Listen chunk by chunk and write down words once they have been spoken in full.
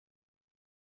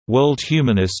World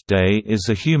Humanist Day is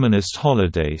a humanist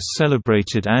holiday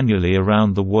celebrated annually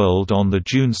around the world on the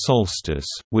June solstice,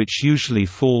 which usually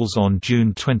falls on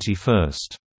June 21.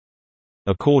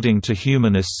 According to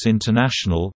Humanists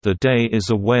International, the day is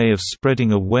a way of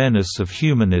spreading awareness of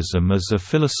humanism as a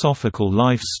philosophical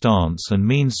life stance and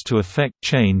means to effect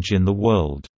change in the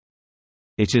world.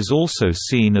 It is also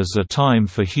seen as a time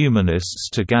for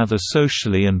humanists to gather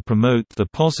socially and promote the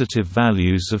positive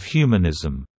values of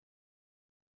humanism.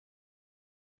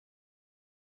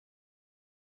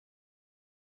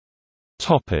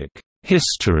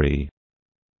 History.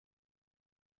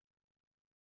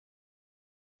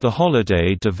 The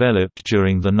holiday developed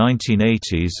during the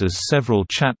 1980s as several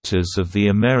chapters of the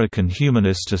American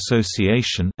Humanist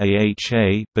Association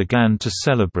 (AHA) began to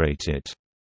celebrate it.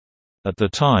 At the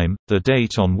time, the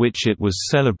date on which it was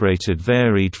celebrated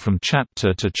varied from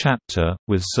chapter to chapter,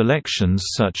 with selections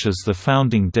such as the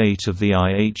founding date of the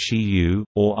IHEU,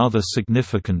 or other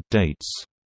significant dates.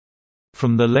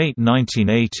 From the late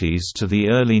 1980s to the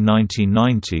early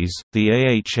 1990s, the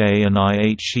AHA and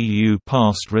IHEU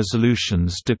passed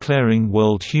resolutions declaring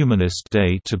World Humanist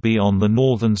Day to be on the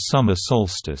northern summer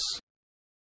solstice.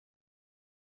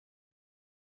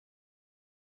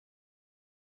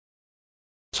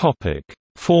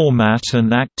 Format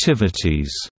and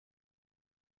activities.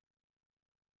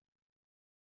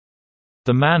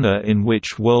 The manner in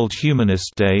which World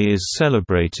Humanist Day is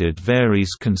celebrated varies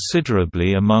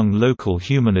considerably among local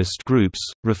humanist groups,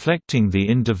 reflecting the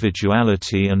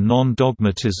individuality and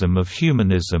non-dogmatism of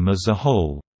humanism as a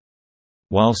whole.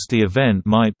 Whilst the event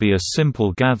might be a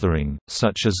simple gathering,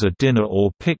 such as a dinner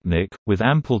or picnic, with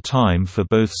ample time for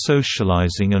both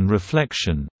socializing and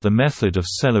reflection, the method of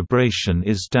celebration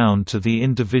is down to the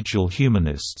individual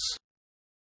humanists.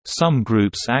 Some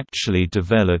groups actually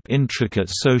develop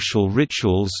intricate social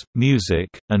rituals, music,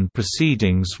 and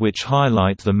proceedings which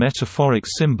highlight the metaphoric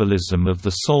symbolism of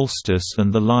the solstice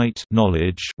and the light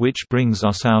knowledge which brings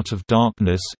us out of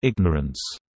darkness ignorance.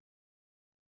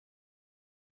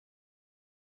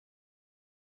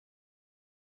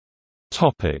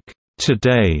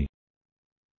 Today.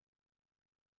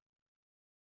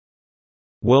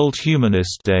 World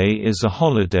Humanist Day is a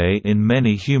holiday in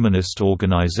many humanist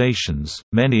organizations,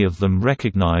 many of them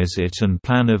recognize it and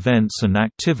plan events and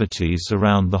activities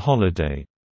around the holiday.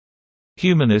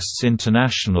 Humanists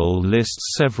International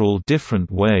lists several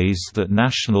different ways that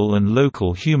national and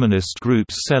local humanist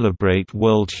groups celebrate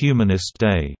World Humanist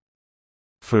Day.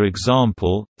 For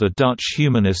example, the Dutch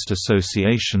Humanist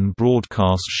Association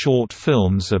broadcast short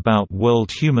films about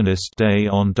World Humanist Day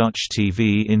on Dutch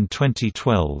TV in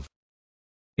 2012.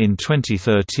 In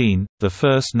 2013, the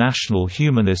first National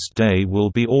Humanist Day will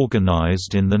be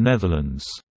organized in the Netherlands.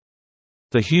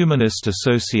 The Humanist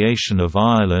Association of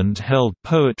Ireland held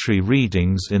poetry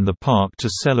readings in the park to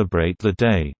celebrate the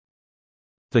day.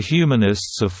 The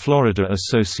Humanists of Florida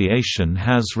Association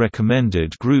has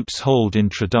recommended groups hold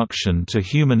introduction to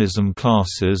humanism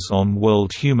classes on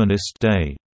World Humanist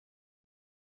Day.